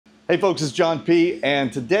Hey folks, it's John P.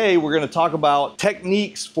 and today we're going to talk about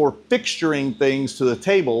techniques for fixturing things to the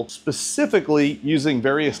table, specifically using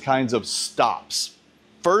various kinds of stops.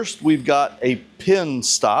 First, we've got a pin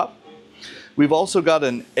stop. We've also got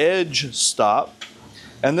an edge stop.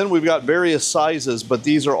 And then we've got various sizes, but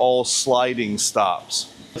these are all sliding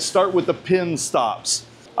stops. Let's start with the pin stops.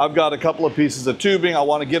 I've got a couple of pieces of tubing. I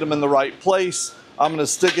want to get them in the right place. I'm going to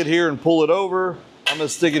stick it here and pull it over. I'm going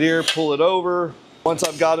to stick it here, pull it over. Once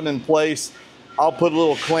I've got them in place, I'll put a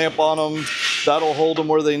little clamp on them. That'll hold them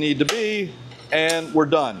where they need to be, and we're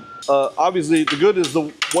done. Obviously, the good is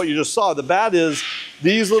what you just saw. The bad is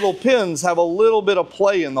these little pins have a little bit of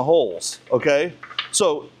play in the holes, okay?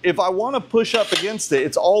 So if I want to push up against it,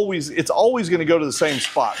 it's always going to go to the same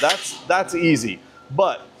spot. That's easy,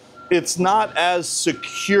 but it's not as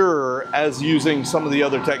secure as using some of the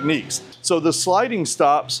other techniques. So the sliding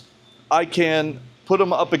stops, I can put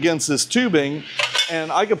them up against this tubing and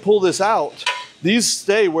I can pull this out. These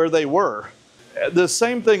stay where they were. The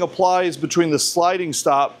same thing applies between the sliding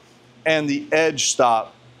stop and the edge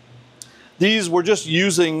stop. These, we're just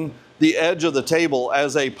using the edge of the table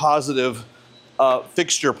as a positive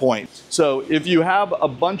fixture point. So if you have a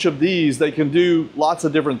bunch of these, they can do lots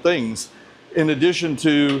of different things. In addition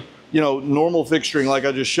to, normal fixturing like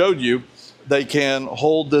I just showed you, they can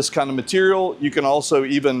hold this kind of material. You can also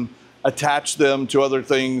even attach them to other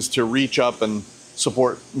things to reach up and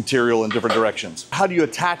support material in different directions. How do you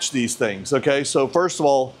attach these things? Okay, so first of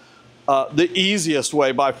all, the easiest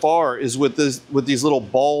way by far is with these little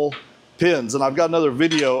ball pins, and I've got another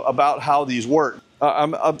video about how these work.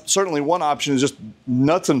 Certainly one option is just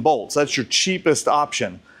nuts and bolts. That's your cheapest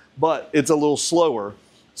option, but it's a little slower.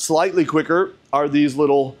 Slightly quicker are these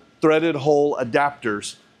little threaded hole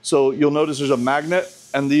adapters. So you'll notice there's a magnet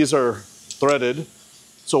and these are threaded.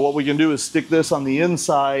 So what we can do is stick this on the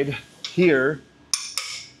inside here,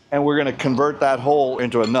 and we're gonna convert that hole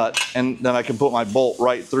into a nut, and then I can put my bolt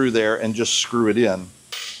right through there and just screw it in.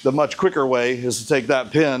 The much quicker way is to take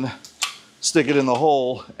that pin, stick it in the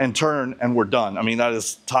hole, and turn, and we're done. I mean, that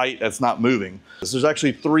is tight, that's not moving. There's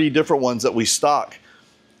actually 3 different ones that we stock.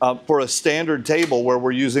 For a standard table where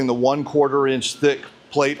we're using the 1/4 inch thick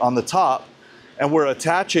plate on the top, and we're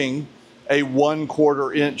attaching a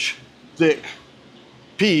 1/4 inch thick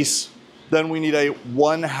piece, then we need a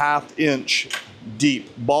 1/2 inch deep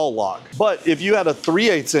ball lock. But if you had a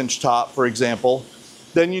 3/8 inch top, for example,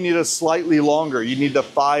 then you need a slightly longer. You need the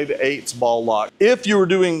 5/8 ball lock. If you were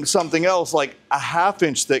doing something else like a 1/2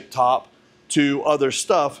 inch thick top to other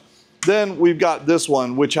stuff, then we've got this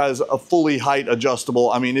one, which has a fully height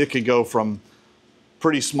adjustable. I mean, it could go from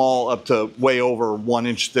pretty small up to way over 1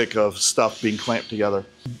 inch thick of stuff being clamped together.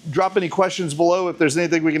 Drop any questions below if there's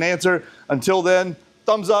anything we can answer. Until then,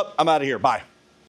 thumbs up, I'm out of here, bye.